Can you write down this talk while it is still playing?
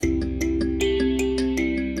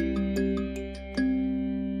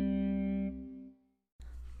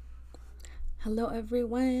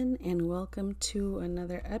everyone, and welcome to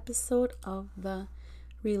another episode of the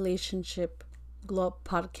Relationship Glow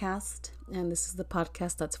podcast. And this is the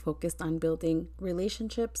podcast that's focused on building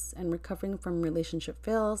relationships and recovering from relationship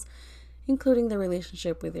fails, including the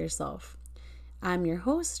relationship with yourself. I'm your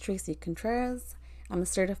host, Tracy Contreras. I'm a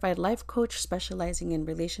certified life coach specializing in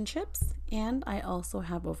relationships, and I also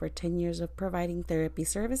have over 10 years of providing therapy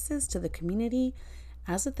services to the community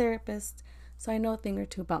as a therapist, so I know a thing or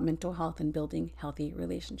two about mental health and building healthy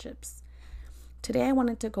relationships. Today I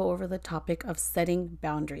wanted to go over the topic of setting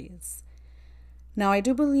boundaries. Now, I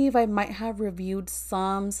do believe I might have reviewed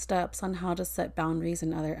some steps on how to set boundaries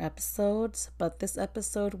in other episodes, but this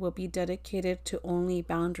episode will be dedicated to only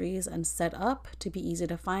boundaries and set up to be easy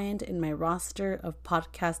to find in my roster of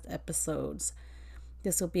podcast episodes.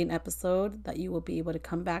 This will be an episode that you will be able to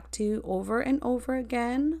come back to over and over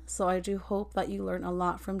again, so I do hope that you learn a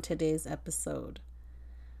lot from today's episode.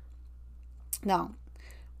 Now,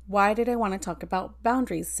 why did I want to talk about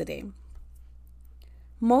boundaries today?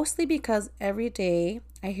 Mostly because every day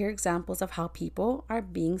I hear examples of how people are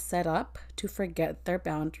being set up to forget their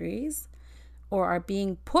boundaries or are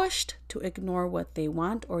being pushed to ignore what they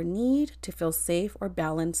want or need to feel safe or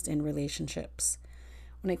balanced in relationships.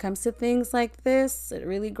 When it comes to things like this, it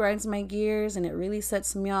really grinds my gears and it really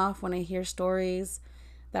sets me off when I hear stories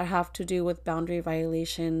that have to do with boundary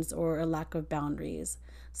violations or a lack of boundaries.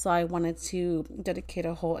 So I wanted to dedicate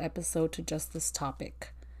a whole episode to just this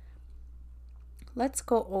topic. Let's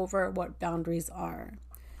go over what boundaries are.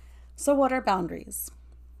 So what are boundaries?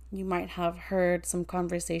 You might have heard some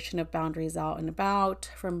conversation of boundaries out and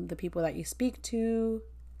about from the people that you speak to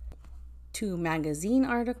magazine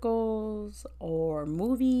articles or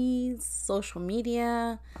movies, social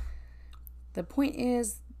media. The point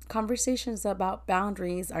is, conversations about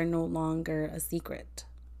boundaries are no longer a secret.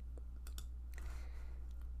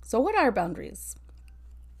 So what are boundaries?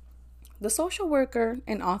 The social worker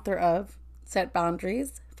and author of Set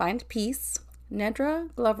Boundaries, Find Peace, Nedra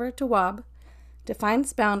Glover Tawwab,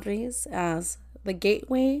 defines boundaries as the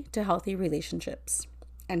gateway to healthy relationships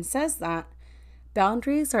and says that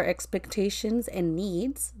boundaries are expectations and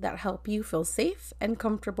needs that help you feel safe and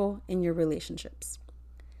comfortable in your relationships.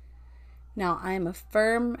 Now, I am a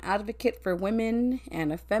firm advocate for women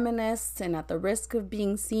and a feminist, and at the risk of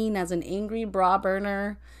being seen as an angry bra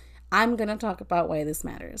burner, I'm going to talk about why this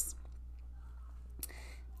matters.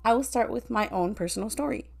 I will start with my own personal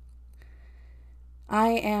story. I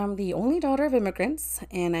am the only daughter of immigrants,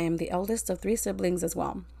 and I am the eldest of 3 siblings as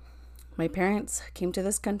well. My parents came to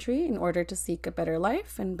this country in order to seek a better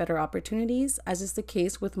life and better opportunities, as is the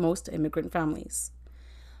case with most immigrant families.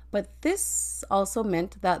 But this also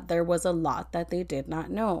meant that there was a lot that they did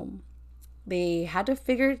not know. They had to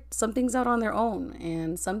figure some things out on their own,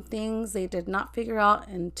 and some things they did not figure out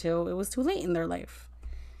until it was too late in their life.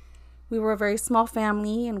 We were a very small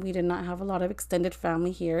family, and we did not have a lot of extended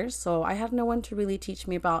family here, so I had no one to really teach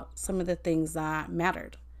me about some of the things that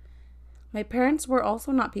mattered. My parents were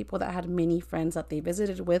also not people that had many friends that they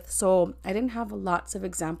visited with, so I didn't have lots of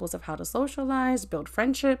examples of how to socialize, build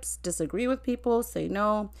friendships, disagree with people, say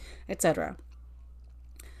no, etc.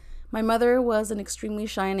 My mother was an extremely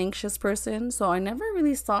shy and anxious person, so I never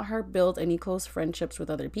really saw her build any close friendships with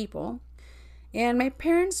other people. And my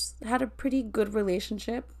parents had a pretty good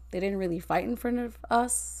relationship. They didn't really fight in front of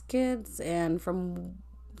us kids, and from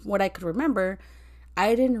what I could remember,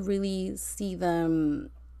 I didn't really see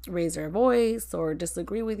them raise their voice or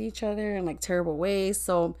disagree with each other in terrible ways.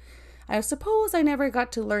 So I suppose I never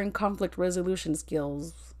got to learn conflict resolution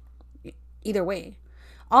skills either way.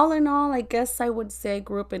 All in all, I guess I would say I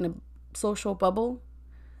grew up in a social bubble.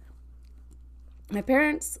 My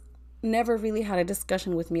parents never really had a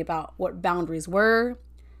discussion with me about what boundaries were,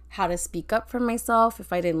 how to speak up for myself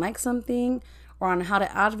if I didn't like something, or on how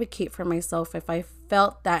to advocate for myself if I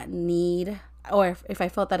felt that need, or if I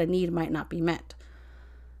felt that a need might not be met.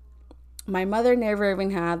 My mother never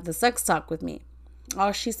even had the sex talk with me.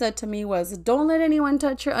 All she said to me was, "Don't let anyone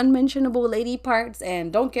touch your unmentionable lady parts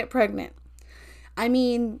and don't get pregnant." I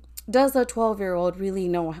mean, does a 12-year-old really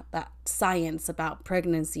know that science about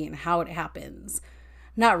pregnancy and how it happens?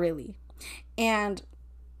 Not really. And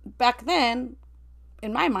back then,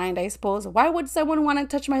 in my mind, I suppose, why would someone want to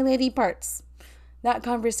touch my lady parts? That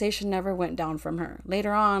conversation never went down from her.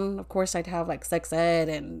 Later on, of course, I'd have sex ed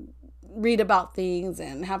and read about things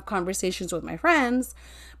and have conversations with my friends,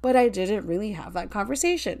 but I didn't really have that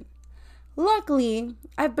conversation. Luckily,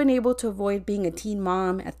 I've been able to avoid being a teen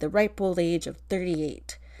mom at the ripe old age of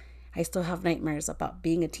 38. I still have nightmares about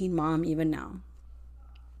being a teen mom even now.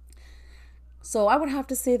 So I would have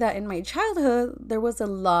to say that in my childhood, there was a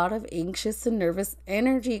lot of anxious and nervous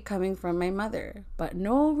energy coming from my mother, but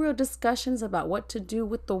no real discussions about what to do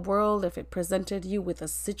with the world if it presented you with a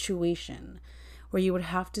situation where you would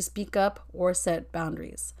have to speak up or set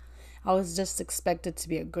boundaries. I was just expected to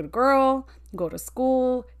be a good girl, go to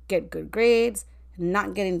school, get good grades, and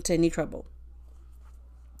not get into any trouble.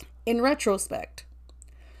 In retrospect,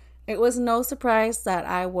 it was no surprise that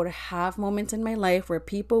I would have moments in my life where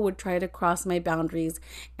people would try to cross my boundaries,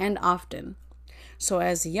 and often. So,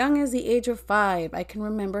 as young as the age of 5, I can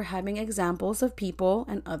remember having examples of people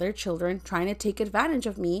and other children trying to take advantage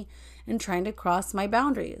of me and trying to cross my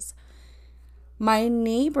boundaries. My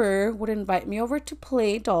neighbor would invite me over to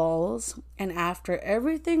play dolls, and after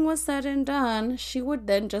everything was said and done, she would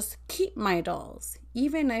then just keep my dolls,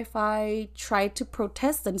 even if I tried to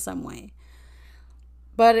protest in some way.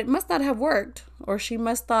 But it must not have worked, or she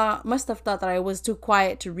must have thought that I was too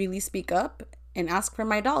quiet to really speak up and ask for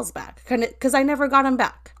my dolls back, because I never got them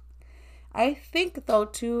back. I think though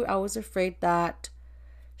too, I was afraid that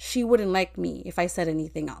she wouldn't like me if I said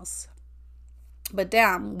anything else. But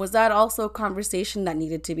damn, was that also a conversation that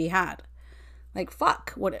needed to be had? Like,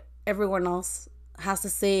 fuck what everyone else has to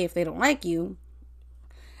say if they don't like you.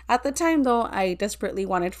 At the time though, I desperately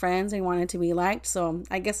wanted friends and wanted to be liked, so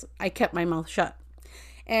I guess I kept my mouth shut.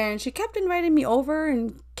 And she kept inviting me over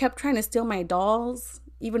and kept trying to steal my dolls,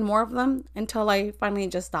 even more of them, until I finally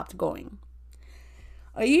just stopped going.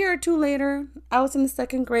 A year or two later, I was in the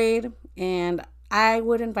 2nd grade and I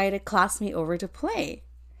would invite a classmate over to play.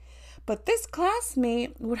 But this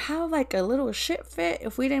classmate would have like a little shit fit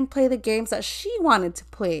if we didn't play the games that she wanted to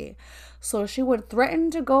play. So she would threaten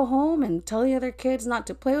to go home and tell the other kids not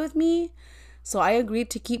to play with me. So I agreed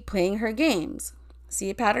to keep playing her games. See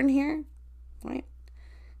a pattern here? Right?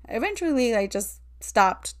 Eventually, I just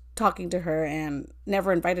stopped talking to her and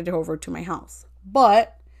never invited her over to my house.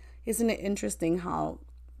 But isn't it interesting how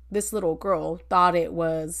this little girl thought it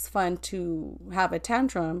was fun to have a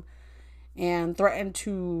tantrum and threaten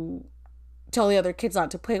to tell the other kids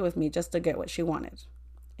not to play with me just to get what she wanted?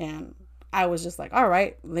 And I was just like, all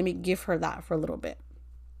right, let me give her that for a little bit.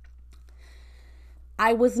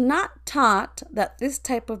 I was not taught that this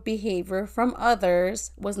type of behavior from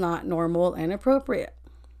others was not normal and appropriate.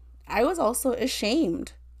 I was also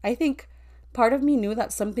ashamed. I think part of me knew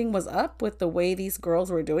that something was up with the way these girls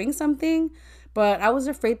were doing something, but I was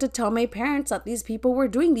afraid to tell my parents that these people were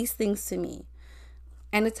doing these things to me.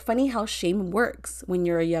 And it's funny how shame works when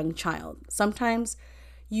you're a young child. Sometimes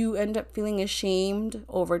you end up feeling ashamed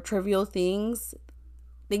over trivial things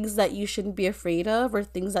that you shouldn't be afraid of, or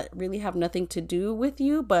things that really have nothing to do with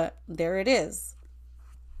you, but there it is.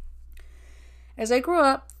 As I grew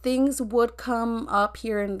up, things would come up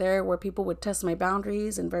here and there where people would test my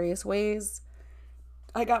boundaries in various ways.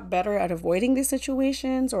 I got better at avoiding these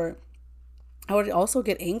situations, or I would also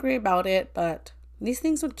get angry about it, but these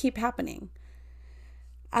things would keep happening.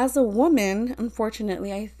 As a woman,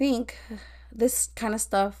 unfortunately, I think this kind of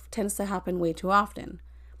stuff tends to happen way too often.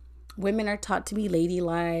 Women are taught to be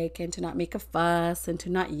ladylike and to not make a fuss and to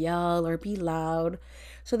not yell or be loud.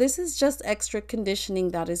 So this is just extra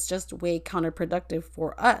conditioning that is just way counterproductive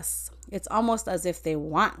for us. It's almost as if they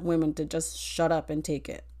want women to just shut up and take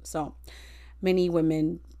it. So many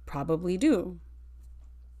women probably do.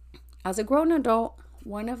 As a grown adult,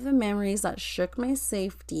 one of the memories that shook my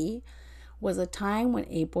safety was a time when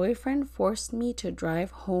a boyfriend forced me to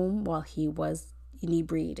drive home while he was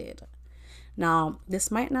inebriated. Now,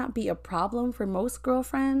 this might not be a problem for most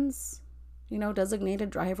girlfriends, designated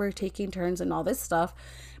driver, taking turns and all this stuff,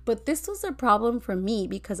 but this was a problem for me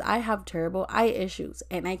because I have terrible eye issues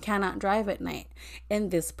and I cannot drive at night.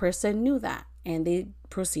 And this person knew that, and they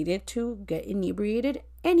proceeded to get inebriated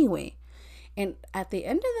anyway. And at the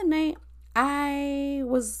end of the night, I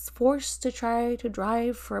was forced to try to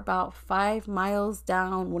drive for about 5 miles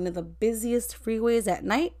down one of the busiest freeways at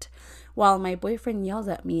night, while my boyfriend yelled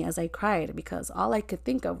at me as I cried, because all I could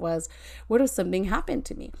think of was, what if something happened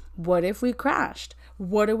to me? What if we crashed?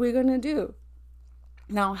 What are we going to do?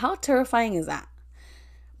 Now, how terrifying is that?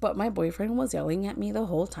 But my boyfriend was yelling at me the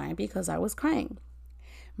whole time because I was crying.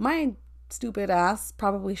 My stupid ass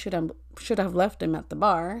probably should have left him at the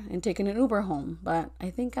bar and taken an Uber home, but I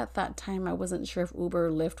think at that time I wasn't sure if Uber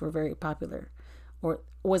or Lyft were very popular or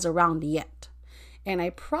was around yet. And I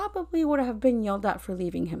probably would have been yelled at for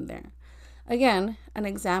leaving him there. Again, an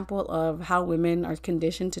example of how women are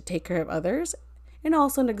conditioned to take care of others, and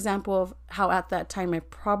also an example of how at that time I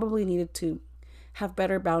probably needed to have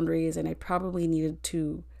better boundaries and I probably needed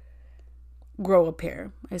to grow a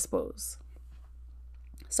pair, I suppose.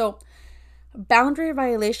 So, boundary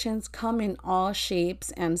violations come in all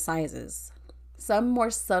shapes and sizes. Some more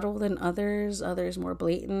subtle than others, others more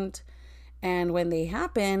blatant. And when they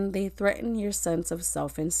happen, they threaten your sense of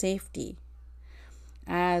self and safety.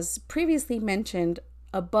 As previously mentioned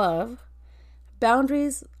above,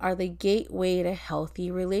 boundaries are the gateway to healthy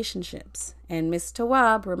relationships. And Ms.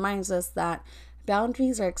 Tawwab reminds us that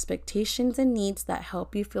boundaries are expectations and needs that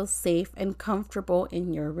help you feel safe and comfortable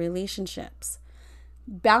in your relationships.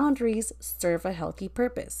 Boundaries serve a healthy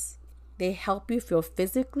purpose. They help you feel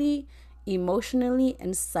physically, emotionally,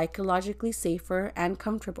 and psychologically safer and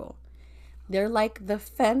comfortable. They're like the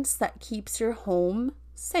fence that keeps your home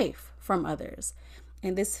safe from others.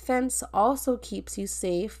 And this fence also keeps you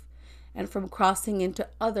safe and from crossing into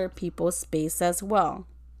other people's space as well.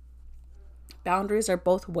 Boundaries are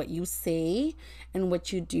both what you say and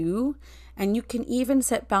what you do, and you can even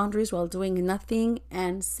set boundaries while doing nothing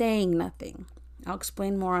and saying nothing. I'll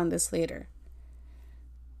explain more on this later.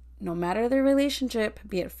 No matter the relationship,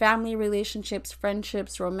 be it family relationships,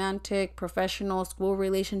 friendships, romantic, professional, school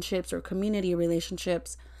relationships, or community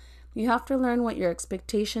relationships, you have to learn what your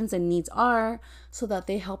expectations and needs are so that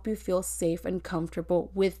they help you feel safe and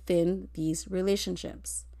comfortable within these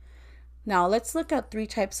relationships. Now, let's look at 3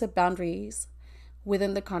 types of boundaries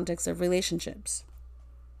within the context of relationships.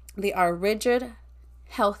 They are rigid,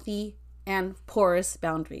 healthy, and porous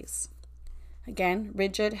boundaries. Again,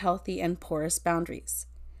 rigid, healthy, and porous boundaries.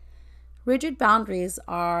 Rigid boundaries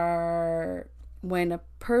are when a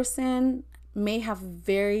person may have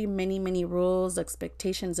very many rules,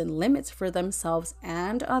 expectations, and limits for themselves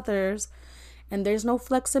and others, and there's no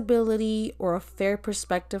flexibility or a fair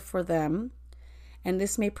perspective for them, and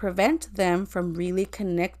this may prevent them from really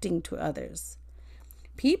connecting to others.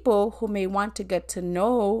 People who may want to get to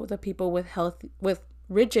know the people with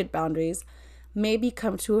rigid boundaries may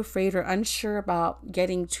become too afraid or unsure about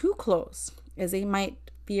getting too close, as they might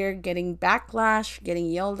fear getting backlash,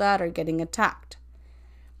 getting yelled at, or getting attacked.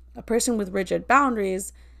 A person with rigid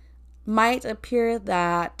boundaries might appear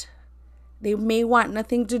that they may want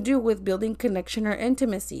nothing to do with building connection or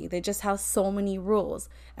intimacy. They just have so many rules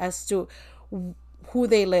as to who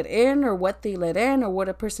they let in or what they let in or what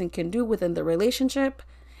a person can do within the relationship.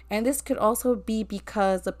 And this could also be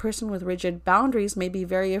because the person with rigid boundaries may be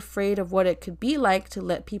very afraid of what it could be like to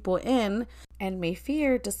let people in and may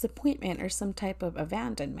fear disappointment or some type of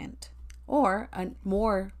abandonment or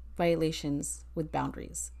more violations with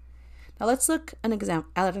boundaries. Now let's look at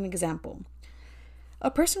an example.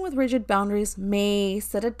 A person with rigid boundaries may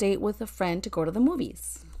set a date with a friend to go to the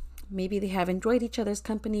movies. Maybe they have enjoyed each other's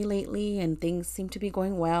company lately and things seem to be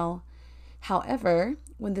going well. However,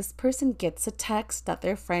 when this person gets a text that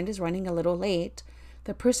their friend is running a little late,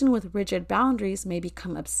 the person with rigid boundaries may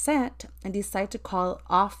become upset and decide to call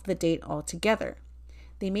off the date altogether.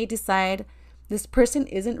 They may decide, this person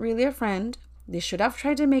isn't really a friend, they should have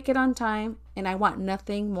tried to make it on time, and I want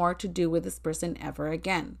nothing more to do with this person ever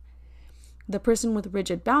again. The person with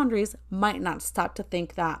rigid boundaries might not stop to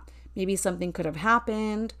think that maybe something could have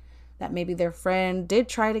happened, that maybe their friend did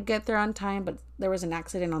try to get there on time, but there was an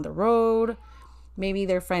accident on the road. Maybe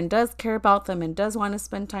their friend does care about them and does want to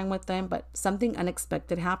spend time with them, but something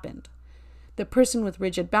unexpected happened. The person with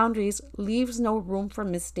rigid boundaries leaves no room for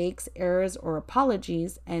mistakes, errors, or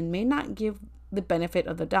apologies and may not give the benefit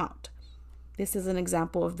of the doubt. This is an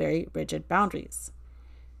example of very rigid boundaries.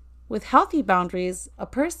 With healthy boundaries, a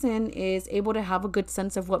person is able to have a good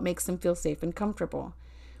sense of what makes them feel safe and comfortable.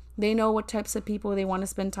 They know what types of people they want to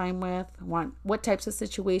spend time with, what types of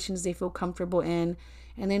situations they feel comfortable in,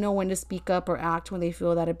 and they know when to speak up or act when they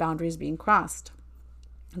feel that a boundary is being crossed.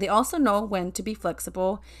 They also know when to be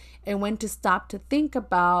flexible and when to stop to think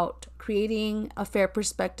about creating a fair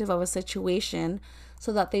perspective of a situation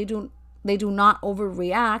so that they do not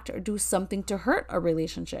overreact or do something to hurt a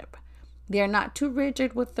relationship. They are not too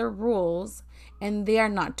rigid with their rules, and they are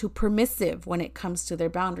not too permissive when it comes to their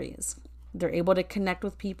boundaries. They're able to connect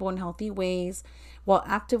with people in healthy ways while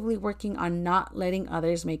actively working on not letting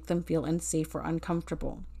others make them feel unsafe or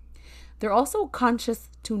uncomfortable. They're also conscious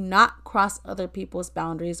to not cross other people's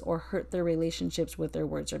boundaries or hurt their relationships with their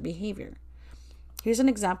words or behavior. Here's an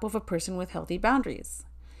example of a person with healthy boundaries.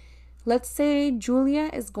 Let's say Julia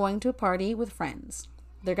is going to a party with friends.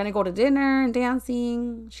 They're going to go to dinner and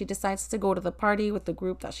dancing. She decides to go to the party with the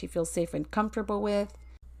group that she feels safe and comfortable with.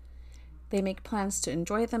 They make plans to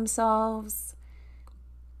enjoy themselves,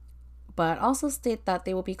 but also state that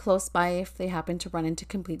they will be close by if they happen to run into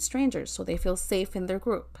complete strangers, so they feel safe in their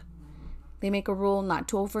group. They make a rule not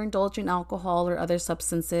to overindulge in alcohol or other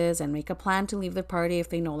substances and make a plan to leave the party if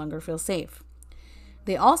they no longer feel safe.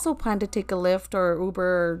 They also plan to take a Lyft or Uber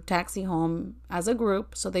or taxi home as a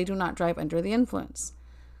group so they do not drive under the influence.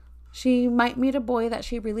 She might meet a boy that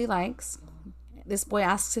she really likes, This boy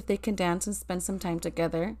asks if they can dance and spend some time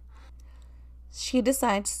together. She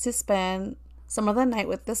decides to spend some of the night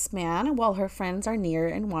with this man while her friends are near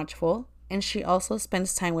and watchful, and she also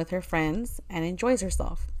spends time with her friends and enjoys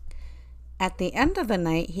herself. At the end of the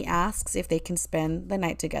night, he asks if they can spend the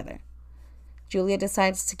night together. Julia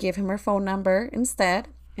decides to give him her phone number instead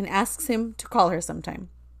and asks him to call her sometime.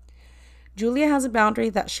 Julia has a boundary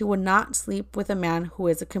that she would not sleep with a man who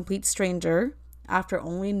is a complete stranger after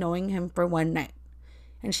only knowing him for one night,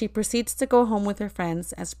 and she proceeds to go home with her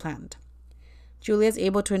friends as planned. Julia is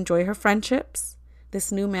able to enjoy her friendships,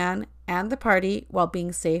 this new man, and the party while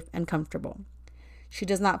being safe and comfortable. She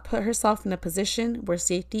does not put herself in a position where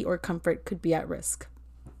safety or comfort could be at risk.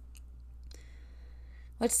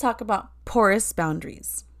 Let's talk about porous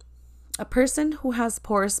boundaries. A person who has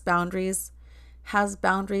porous boundaries has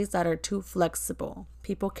boundaries that are too flexible.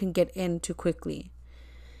 People can get in too quickly.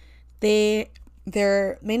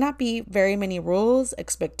 There may not be very many rules,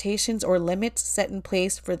 expectations, or limits set in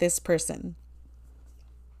place for this person.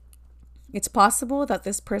 It's possible that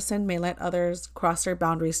this person may let others cross their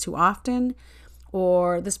boundaries too often,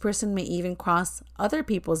 or this person may even cross other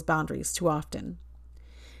people's boundaries too often.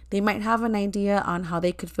 They might have an idea on how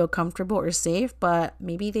they could feel comfortable or safe, but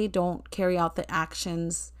maybe they don't carry out the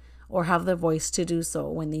actions or have the voice to do so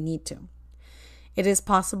when they need to. It is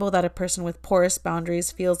possible that a person with porous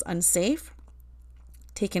boundaries feels unsafe,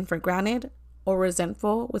 taken for granted, or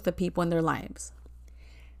resentful with the people in their lives.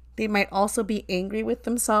 They might also be angry with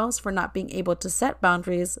themselves for not being able to set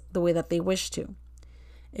boundaries the way that they wish to.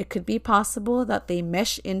 It could be possible that they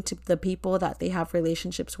mesh into the people that they have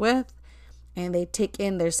relationships with, and they take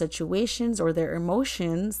in their situations or their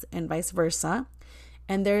emotions and vice versa,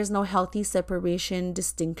 and there is no healthy separation,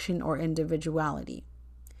 distinction, or individuality.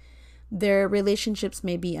 Their relationships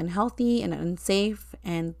may be unhealthy and unsafe,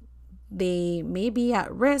 and they may be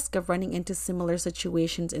at risk of running into similar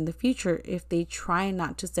situations in the future if they try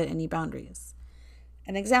not to set any boundaries.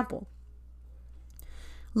 An example: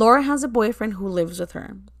 Laura has a boyfriend who lives with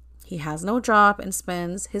her. He has no job and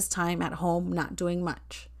spends his time at home not doing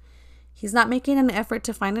much. He's not making an effort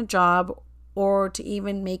to find a job or to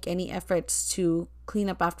even make any efforts to clean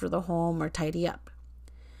up after the home or tidy up.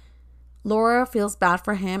 Laura feels bad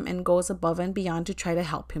for him and goes above and beyond to try to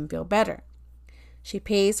help him feel better. She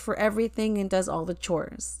pays for everything and does all the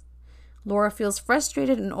chores. Laura feels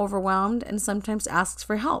frustrated and overwhelmed and sometimes asks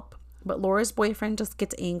for help, but Laura's boyfriend just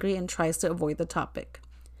gets angry and tries to avoid the topic.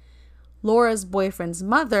 Laura's boyfriend's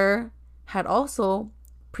mother had also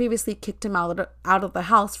previously kicked him out of the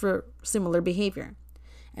house for similar behavior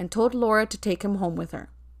and told Laura to take him home with her.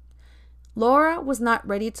 Laura was not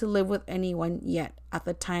ready to live with anyone yet at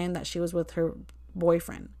the time that she was with her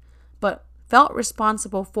boyfriend, but felt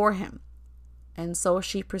responsible for him, and so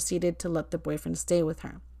she proceeded to let the boyfriend stay with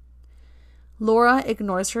her. Laura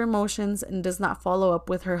ignores her emotions and does not follow up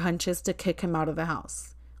with her hunches to kick him out of the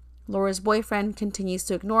house. Laura's boyfriend continues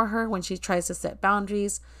to ignore her when she tries to set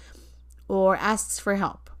boundaries or asks for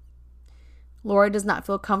help. Laura does not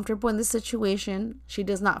feel comfortable in this situation. She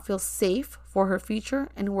does not feel safe for her future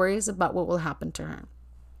and worries about what will happen to her.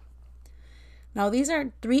 Now, these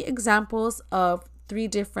are 3 examples of 3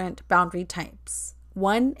 different boundary types.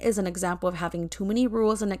 One is an example of having too many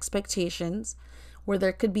rules and expectations, where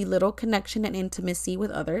there could be little connection and intimacy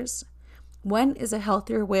with others. One is a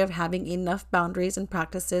healthier way of having enough boundaries and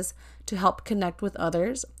practices to help connect with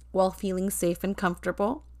others while feeling safe and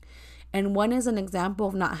comfortable. And one is an example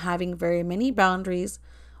of not having very many boundaries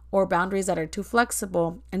or boundaries that are too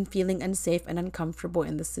flexible and feeling unsafe and uncomfortable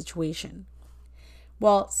in the situation.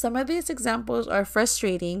 While some of these examples are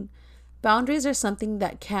frustrating, boundaries are something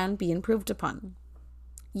that can be improved upon.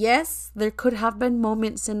 Yes, there could have been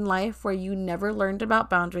moments in life where you never learned about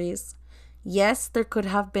boundaries. Yes, there could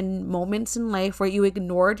have been moments in life where you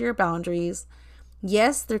ignored your boundaries.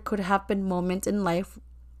 Yes, there could have been moments in life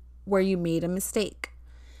where you made a mistake.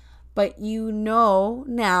 But you know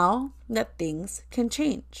now that things can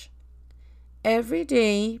change. Every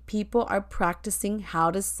day, people are practicing how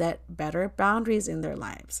to set better boundaries in their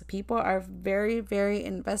lives. People are very, very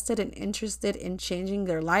invested and interested in changing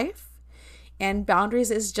their life. And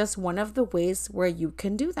boundaries is just one of the ways where you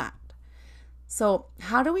can do that. So,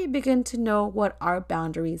 how do we begin to know what our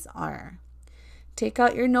boundaries are? Take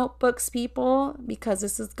out your notebooks, people, because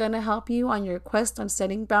this is going to help you on your quest on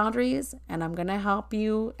setting boundaries, and I'm going to help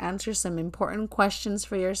you answer some important questions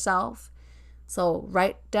for yourself. So,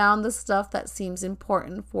 write down the stuff that seems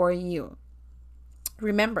important for you.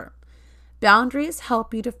 Remember, boundaries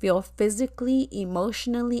help you to feel physically,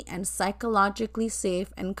 emotionally, and psychologically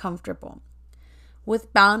safe and comfortable.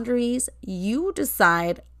 With boundaries, you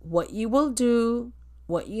decide what you will do,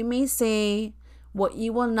 what you may say, what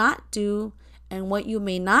you will not do, and what you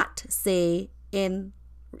may not say in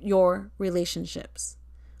your relationships,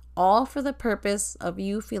 all for the purpose of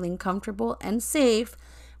you feeling comfortable and safe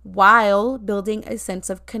while building a sense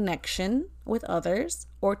of connection with others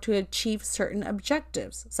or to achieve certain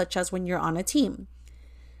objectives, such as when you're on a team.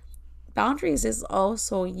 Boundaries is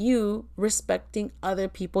also you respecting other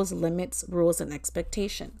people's limits, rules, and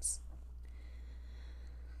expectations.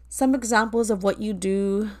 Some examples of what you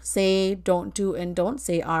do, say, don't do, and don't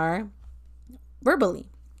say are verbally.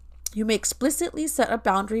 You may explicitly set a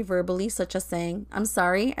boundary verbally, such as saying, I'm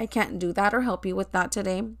sorry, I can't do that or help you with that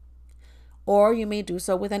today. Or you may do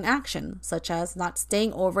so with an action, such as not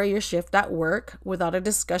staying over your shift at work without a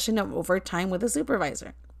discussion of overtime with a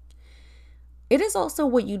supervisor. It is also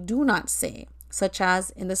what you do not say, such as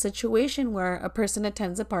in the situation where a person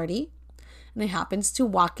attends a party and it happens to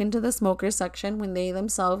walk into the smoker section when they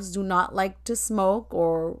themselves do not like to smoke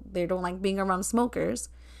or they don't like being around smokers.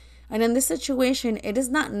 And in this situation, it is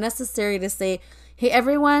not necessary to say, hey,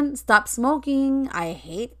 everyone, stop smoking. I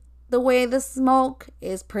hate the way the smoke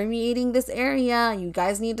is permeating this area. You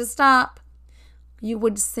guys need to stop. You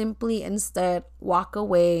would simply instead walk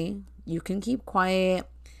away. You can keep quiet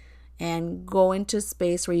and go into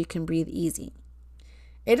space where you can breathe easy.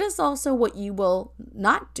 It is also what you will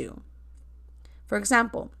not do. For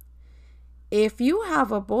example, if you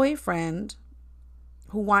have a boyfriend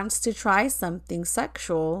who wants to try something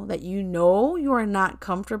sexual that you know you are not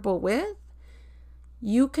comfortable with,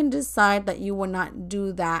 you can decide that you will not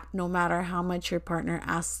do that no matter how much your partner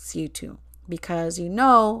asks you to, because you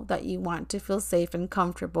know that you want to feel safe and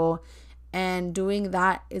comfortable, and doing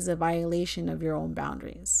that is a violation of your own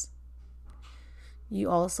boundaries. You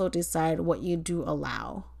also decide what you do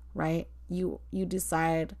allow, right? You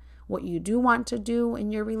decide what you do want to do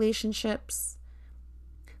in your relationships,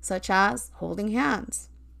 such as holding hands,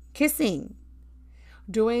 kissing,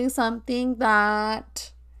 doing something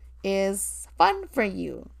that is fun for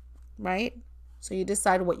you, right? So you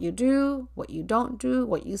decide what you do, what you don't do,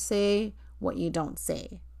 what you say, what you don't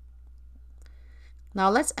say. Now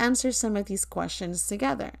let's answer some of these questions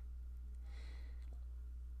together.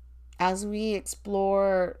 As we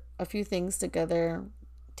explore a few things together,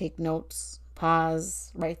 take notes,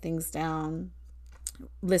 pause, write things down,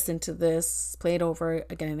 listen to this, play it over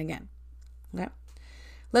again and again. Okay?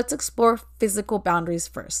 Let's explore physical boundaries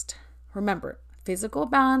first. Remember, physical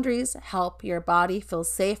boundaries help your body feel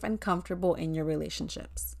safe and comfortable in your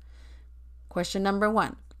relationships. Question number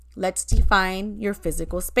 1. Let's define your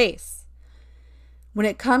physical space. When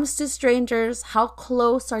it comes to strangers, how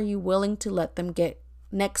close are you willing to let them get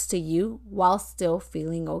next to you while still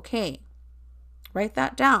feeling okay? Write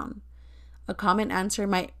that down. A common answer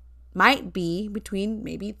might be between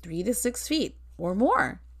maybe 3 to 6 feet or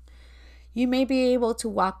more. You may be able to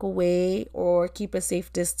walk away or keep a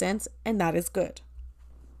safe distance, and that is good.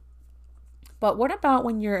 But what about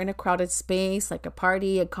when you're in a crowded space like a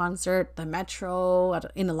party, a concert, the metro,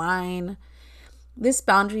 in a line? This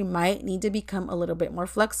boundary might need to become a little bit more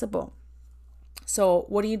flexible. So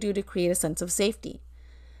what do you do to create a sense of safety?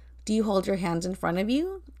 Do you hold your hands in front of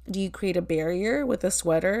you? Do you create a barrier with a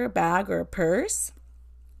sweater, a bag, or a purse?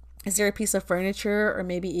 Is there a piece of furniture or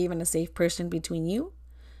maybe even a safe person between you?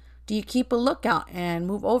 Do you keep a lookout and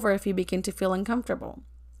move over if you begin to feel uncomfortable?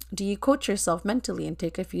 Do you coach yourself mentally and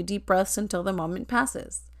take a few deep breaths until the moment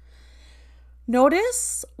passes?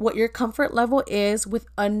 Notice what your comfort level is with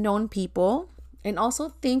unknown people, and also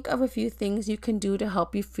think of a few things you can do to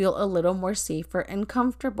help you feel a little more safer and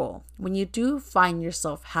comfortable when you do find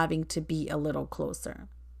yourself having to be a little closer.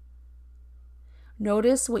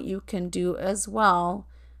 Notice what you can do as well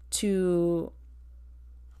to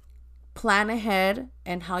plan ahead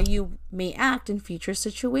and how you may act in future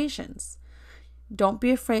situations. Don't be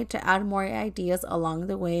afraid to add more ideas along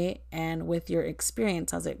the way and with your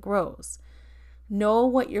experience as it grows. Know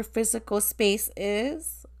what your physical space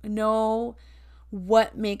is. Know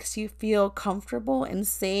what makes you feel comfortable and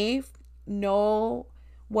safe. Know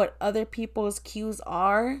what other people's cues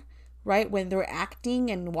are, right? When they're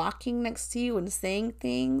acting and walking next to you and saying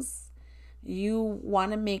things, you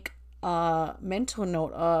want to make a mental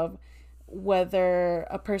note of whether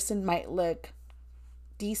a person might look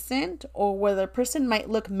decent or whether a person might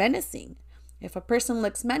look menacing. If a person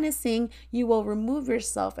looks menacing, you will remove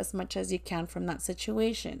yourself as much as you can from that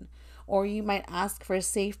situation. Or you might ask for a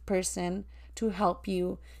safe person to help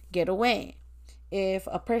you get away. If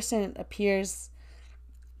a person appears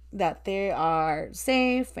that they are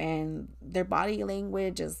safe and their body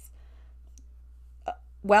language is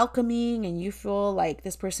welcoming and you feel like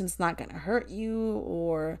this person's not going to hurt you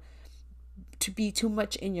or to be too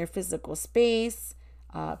much in your physical space,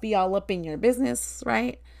 be all up in your business,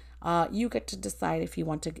 right? You get to decide if you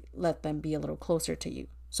want to let them be a little closer to you.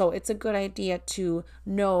 So it's a good idea to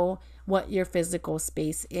know what your physical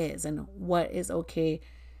space is and what is okay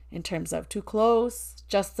in terms of too close,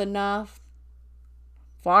 just enough,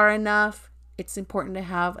 far enough. It's important to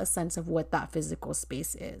have a sense of what that physical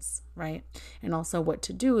space is, right? And also what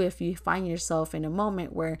to do if you find yourself in a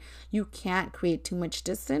moment where you can't create too much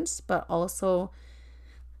distance, but also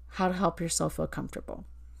how to help yourself feel comfortable.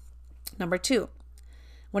 Number 2,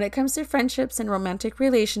 when it comes to friendships and romantic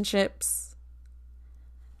relationships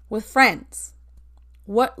with friends,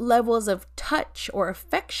 what levels of touch or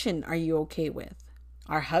affection are you okay with?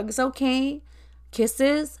 Are hugs okay?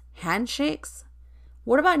 Kisses? Handshakes?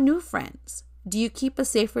 What about new friends? Do you keep a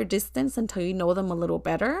safer distance until you know them a little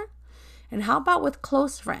better? And how about with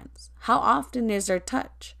close friends? How often is there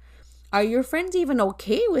touch? Are your friends even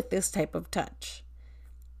okay with this type of touch?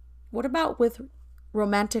 What about with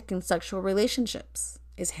romantic and sexual relationships?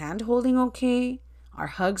 Is hand holding okay? Are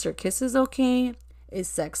hugs or kisses okay? Is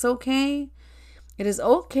sex okay? It is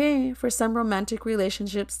okay for some romantic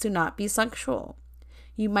relationships to not be sexual.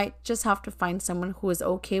 You might just have to find someone who is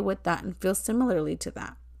okay with that and feels similarly to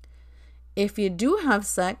that. If you do have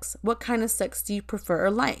sex, what kind of sex do you prefer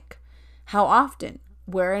or like? How often?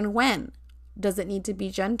 Where and when? Does it need to be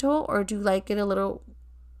gentle, or do you like it a little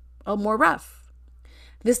more rough?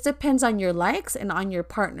 This depends on your likes and on your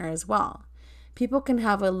partner as well. People can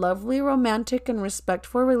have a lovely, romantic, and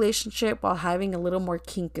respectful relationship while having a little more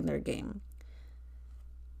kink in their game.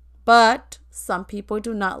 But some people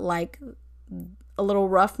do not like a little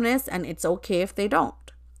roughness, and it's okay if they don't.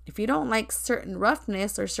 If you don't like certain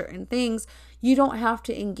roughness or certain things, you don't have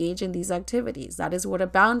to engage in these activities. That is what a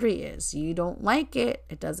boundary is. You don't like it.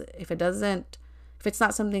 If it's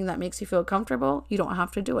not something that makes you feel comfortable, you don't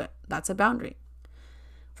have to do it. That's a boundary.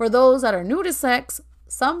 For those that are new to sex,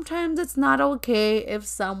 sometimes it's not okay if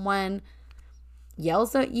someone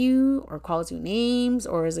yells at you or calls you names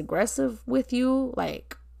or is aggressive with you,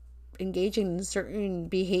 like engaging in certain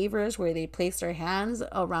behaviors where they place their hands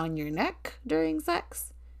around your neck during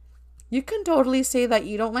sex. You can totally say that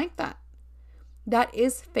you don't like that. That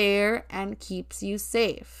is fair and keeps you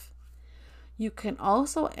safe. You can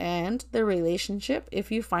also end the relationship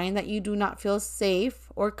if you find that you do not feel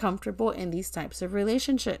safe or comfortable in these types of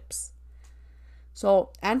relationships.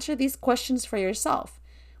 So answer these questions for yourself.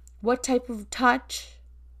 What type of touch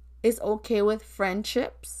is okay with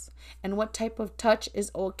friendships? And what type of touch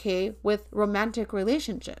is okay with romantic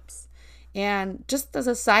relationships? And just as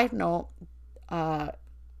a side note,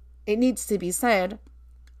 it needs to be said,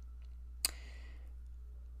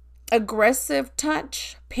 aggressive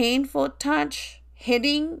touch, painful touch,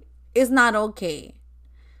 hitting is not okay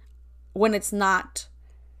when it's not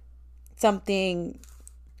something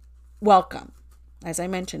welcome. As I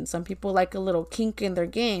mentioned, some people like a little kink in their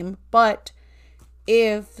game, but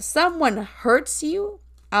if someone hurts you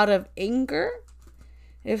out of anger,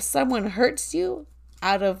 if someone hurts you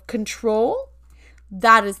out of control,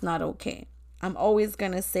 that is not okay. I'm always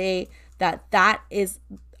going to say that is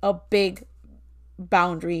a big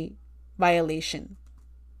boundary violation.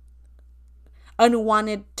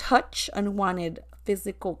 Unwanted touch, unwanted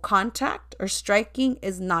physical contact or striking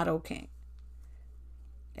is not okay.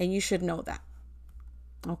 And you should know that.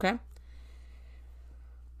 Okay?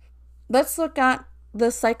 Let's look at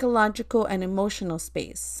the psychological and emotional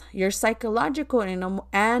space. Your psychological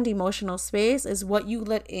and emotional space is what you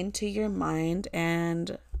let into your mind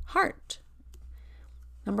and heart.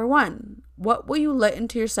 Number 1, what will you let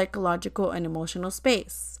into your psychological and emotional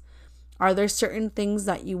space? Are there certain things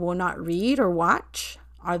that you will not read or watch?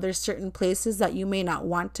 Are there certain places that you may not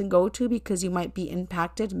want to go to because you might be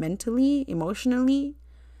impacted mentally, emotionally?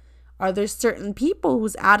 Are there certain people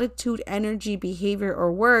whose attitude, energy, behavior,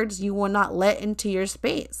 or words you will not let into your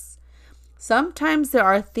space? Sometimes there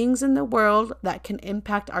are things in the world that can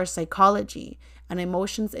impact our psychology and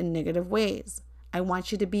emotions in negative ways. I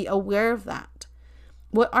want you to be aware of that.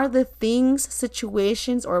 What are the things,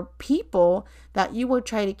 situations, or people that you will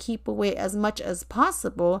try to keep away as much as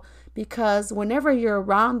possible? Because whenever you're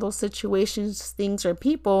around those situations, things, or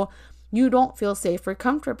people, you don't feel safe or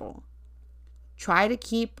comfortable. Try to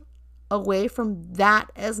keep away from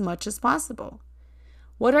that as much as possible.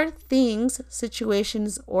 What are things,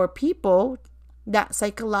 situations, or people that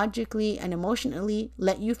psychologically and emotionally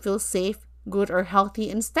let you feel safe, good, or healthy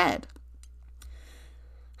instead?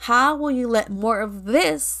 How will you let more of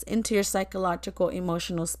this into your psychological,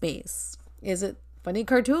 emotional space? Is it funny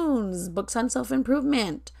cartoons, books on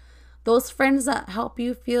self-improvement, those friends that help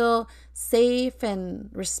you feel safe and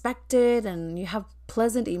respected and you have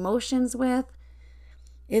pleasant emotions with?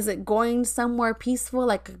 Is it going somewhere peaceful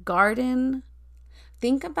like a garden?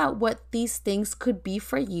 Think about what these things could be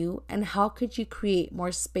for you and how could you create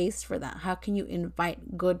more space for that? How can you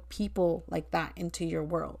invite good people like that into your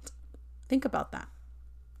world? Think about that.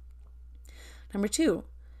 Number 2,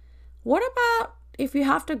 what about if you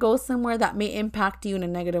have to go somewhere that may impact you in a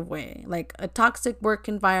negative way, like a toxic work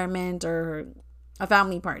environment or a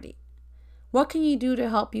family party? What can you do to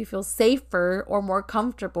help you feel safer or more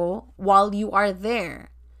comfortable while you are there?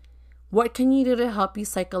 What can you do to help you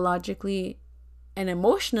psychologically and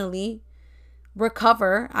emotionally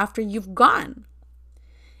recover after you've gone?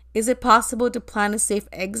 Is it possible to plan a safe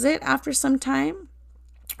exit after some time?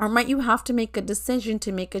 Or might you have to make a decision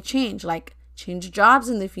to make a change, like change jobs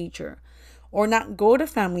in the future, or not go to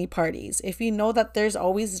family parties if you know that there's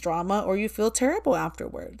always drama or you feel terrible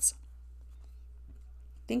afterwards?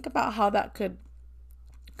 Think about how that could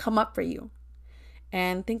come up for you,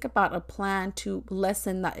 and think about a plan to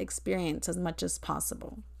lessen that experience as much as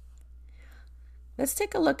possible. Let's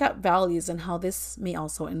take a look at values and how this may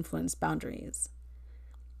also influence boundaries.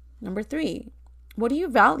 Number 3, what do you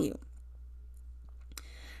value?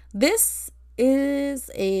 This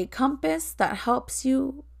is a compass that helps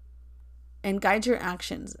you and guides your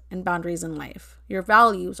actions and boundaries in life. Your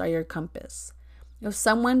values are your compass. If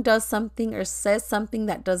someone does something or says something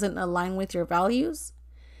that doesn't align with your values,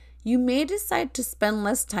 you may decide to spend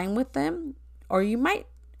less time with them, or you might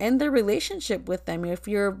end the relationship with them if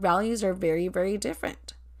your values are very, very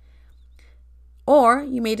different. Or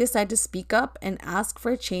you may decide to speak up and ask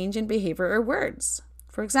for a change in behavior or words.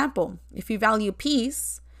 For example, if you value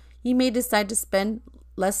peace, you may decide to spend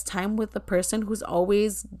less time with the person who's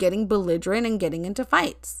always getting belligerent and getting into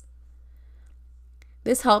fights.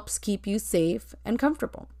 This helps keep you safe and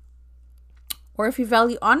comfortable. Or if you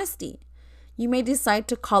value honesty, you may decide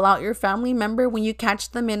to call out your family member when you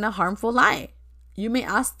catch them in a harmful lie. You may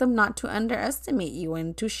ask them not to underestimate you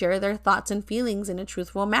and to share their thoughts and feelings in a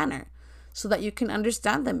truthful manner so that you can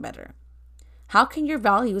understand them better. How can your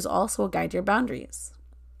values also guide your boundaries?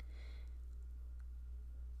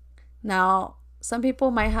 Now, some people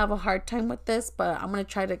might have a hard time with this, but I'm going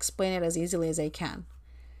to try to explain it as easily as I can.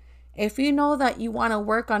 If you know that you want to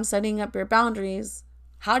work on setting up your boundaries,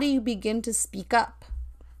 how do you begin to speak up?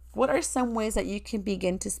 What are some ways that you can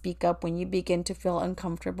begin to speak up when you begin to feel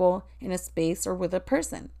uncomfortable in a space or with a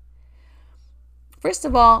person? First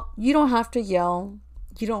of all, you don't have to yell.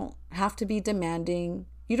 You don't have to be demanding.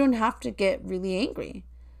 You don't have to get really angry.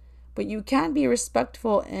 But you can be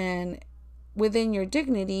respectful and within your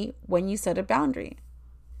dignity when you set a boundary.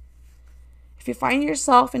 If you find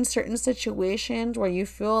yourself in certain situations where you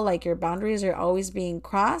feel like your boundaries are always being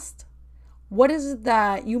crossed, what is it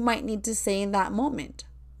that you might need to say in that moment?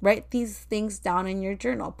 Write these things down in your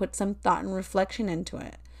journal. Put some thought and reflection into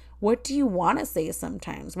it. What do you want to say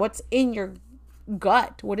sometimes? What's in your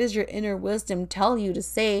gut? What does your inner wisdom tell you to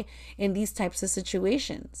say in these types of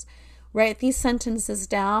situations? Write these sentences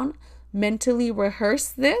down. Mentally rehearse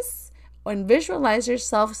this. And visualize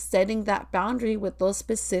yourself setting that boundary with those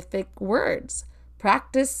specific words.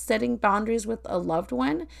 Practice setting boundaries with a loved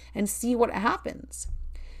one and see what happens.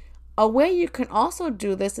 A way you can also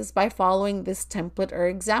do this is by following this template or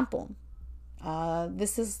example.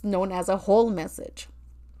 This is known as a whole message.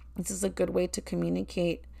 This is a good way to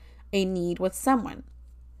communicate a need with someone.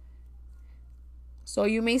 So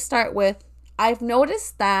you may start with, I've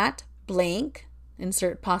noticed that blank,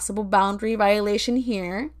 insert possible boundary violation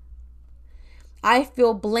here. I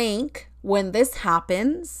feel blank when this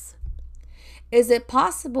happens. Is it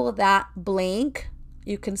possible that blank,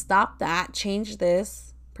 you can stop that, change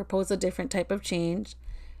this, propose a different type of change,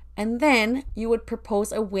 and then you would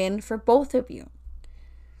propose a win for both of you,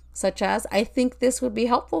 such as, I think this would be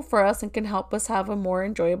helpful for us and can help us have a more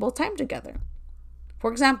enjoyable time together.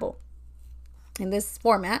 For example, in this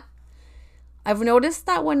format, I've noticed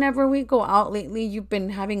that whenever we go out lately, you've been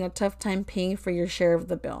having a tough time paying for your share of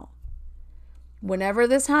the bill. Whenever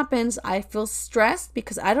this happens, I feel stressed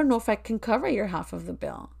because I don't know if I can cover your half of the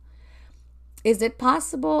bill. Is it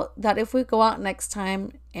possible that if we go out next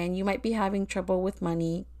time and you might be having trouble with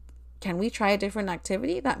money, can we try a different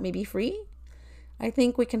activity that may be free? I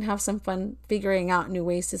think we can have some fun figuring out new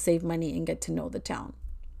ways to save money and get to know the town.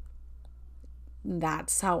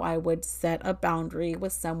 That's how I would set a boundary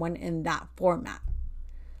with someone in that format.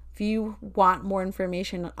 If you want more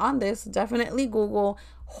information on this, definitely Google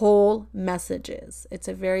whole messages. It's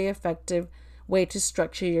a very effective way to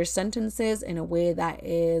structure your sentences in a way that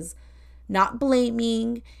is not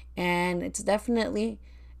blaming, and it's definitely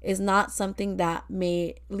is not something that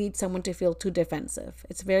may lead someone to feel too defensive.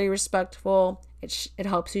 It's very respectful. It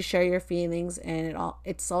helps you share your feelings, and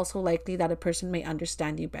it's also likely that a person may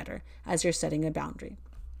understand you better as you're setting a boundary.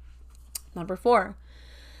 Number 4,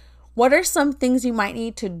 what are some things you might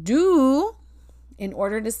need to do in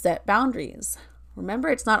order to set boundaries? Remember,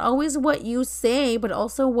 it's not always what you say, but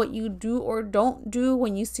also what you do or don't do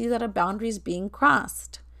when you see that a boundary is being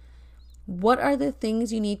crossed. What are the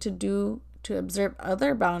things you need to do to observe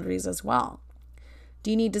other boundaries as well?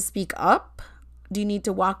 Do you need to speak up? Do you need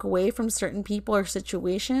to walk away from certain people or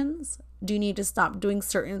situations? Do you need to stop doing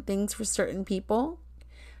certain things for certain people?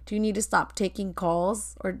 Do you need to stop taking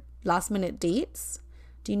calls or last minute dates?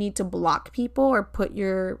 Do you need to block people or put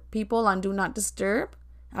your people on do not disturb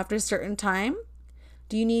after a certain time?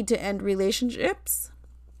 Do you need to end relationships?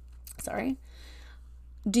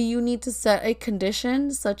 Do you need to set a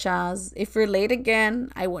condition such as, if you're late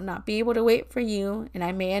again, I will not be able to wait for you and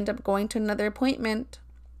I may end up going to another appointment?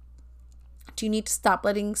 Do you need to stop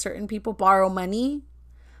letting certain people borrow money?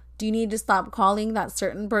 Do you need to stop calling that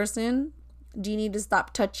certain person? Do you need to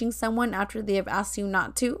stop touching someone after they have asked you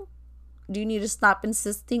not to? Do you need to stop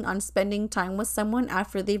insisting on spending time with someone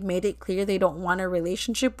after they've made it clear they don't want a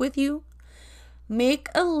relationship with you? Make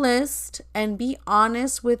a list and be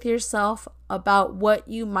honest with yourself about what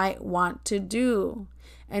you might want to do,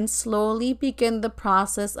 and slowly begin the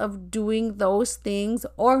process of doing those things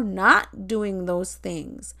or not doing those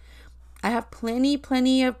things. I have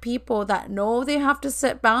plenty of people that know they have to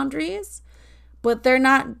set boundaries, but they're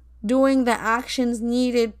not doing the actions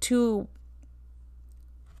needed to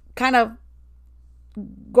kind of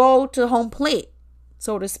go to home plate,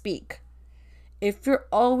 so to speak. If you're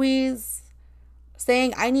always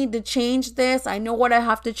saying, I need to change this, I know what I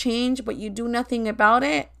have to change, but you do nothing about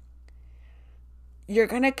it, you're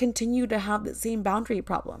going to continue to have the same boundary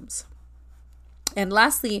problems. And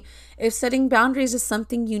lastly, if setting boundaries is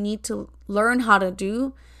something you need to learn how to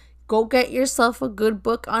do, go get yourself a good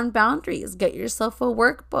book on boundaries. Get yourself a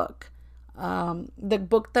workbook. The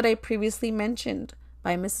book that I previously mentioned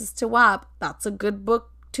by Mrs. Tawwab, that's a good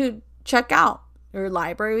book to check out. Your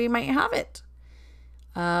library might have it.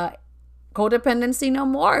 Codependency No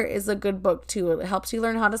More is a good book too. It helps you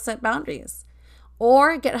learn how to set boundaries.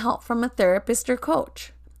 Or get help from a therapist or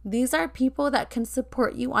coach. These are people that can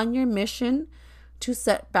support you on your mission to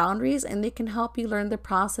set boundaries, and they can help you learn the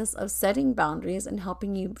process of setting boundaries and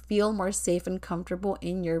helping you feel more safe and comfortable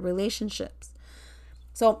in your relationships.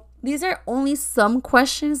 So these are only some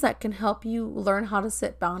questions that can help you learn how to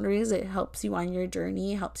set boundaries. It helps you on your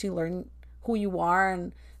journey, helps you learn who you are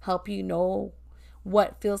and help you know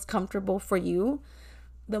what feels comfortable for you.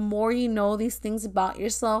 The more you know these things about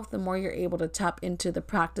yourself, the more you're able to tap into the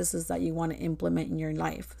practices that you want to implement in your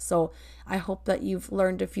life. So I hope that you've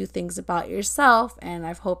learned a few things about yourself, and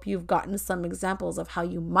I hope you've gotten some examples of how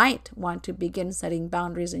you might want to begin setting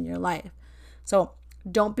boundaries in your life. So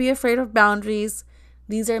don't be afraid of boundaries.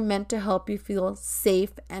 These are meant to help you feel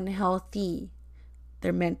safe and healthy.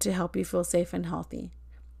 They're meant to help you feel safe and healthy.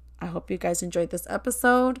 I hope you guys enjoyed this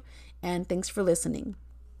episode, and thanks for listening.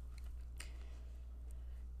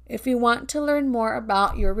 If you want to learn more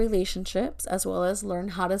about your relationships as well as learn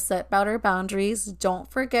how to set better boundaries,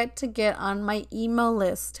 don't forget to get on my email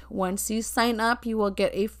list. Once you sign up, you will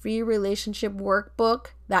get a free relationship workbook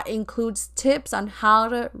that includes tips on how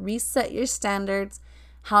to reset your standards,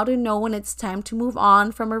 how to know when it's time to move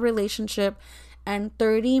on from a relationship, and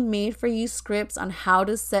 30 made-for-you scripts on how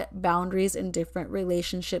to set boundaries in different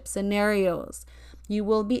relationship scenarios. You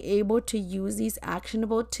will be able to use these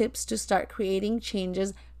actionable tips to start creating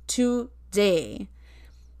changes today.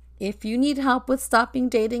 If you need help with stopping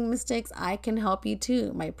dating mistakes, I can help you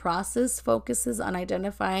too. My process focuses on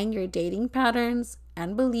identifying your dating patterns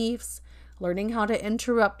and beliefs, learning how to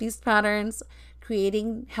interrupt these patterns,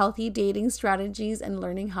 creating healthy dating strategies, and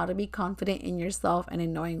learning how to be confident in yourself and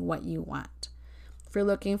in knowing what you want. If you're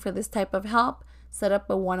looking for this type of help, set up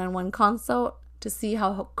a one-on-one consult to see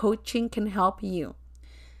how coaching can help you.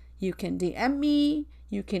 You can DM me,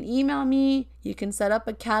 you can email me, you can set up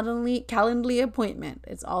a Calendly appointment.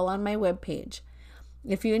 It's all on my webpage.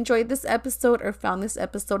 If you enjoyed this episode or found this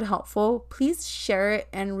episode helpful, please share it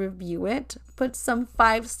and review it. Put some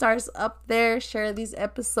 5 stars up there. Share these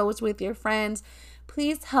episodes with your friends.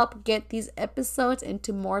 Please help get these episodes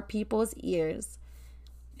into more people's ears.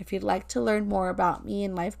 If you'd like to learn more about me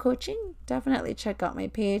and life coaching, definitely check out my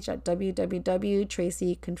page at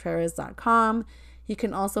www.tracycontreras.com. You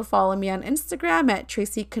can also follow me on Instagram at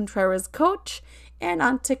Tracy Contreras Coach and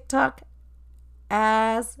on TikTok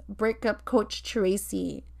as Breakup Coach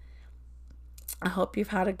Tracy. I hope you've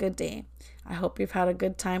had a good day. I hope you've had a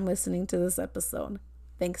good time listening to this episode.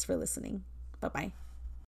 Thanks for listening. Bye-bye.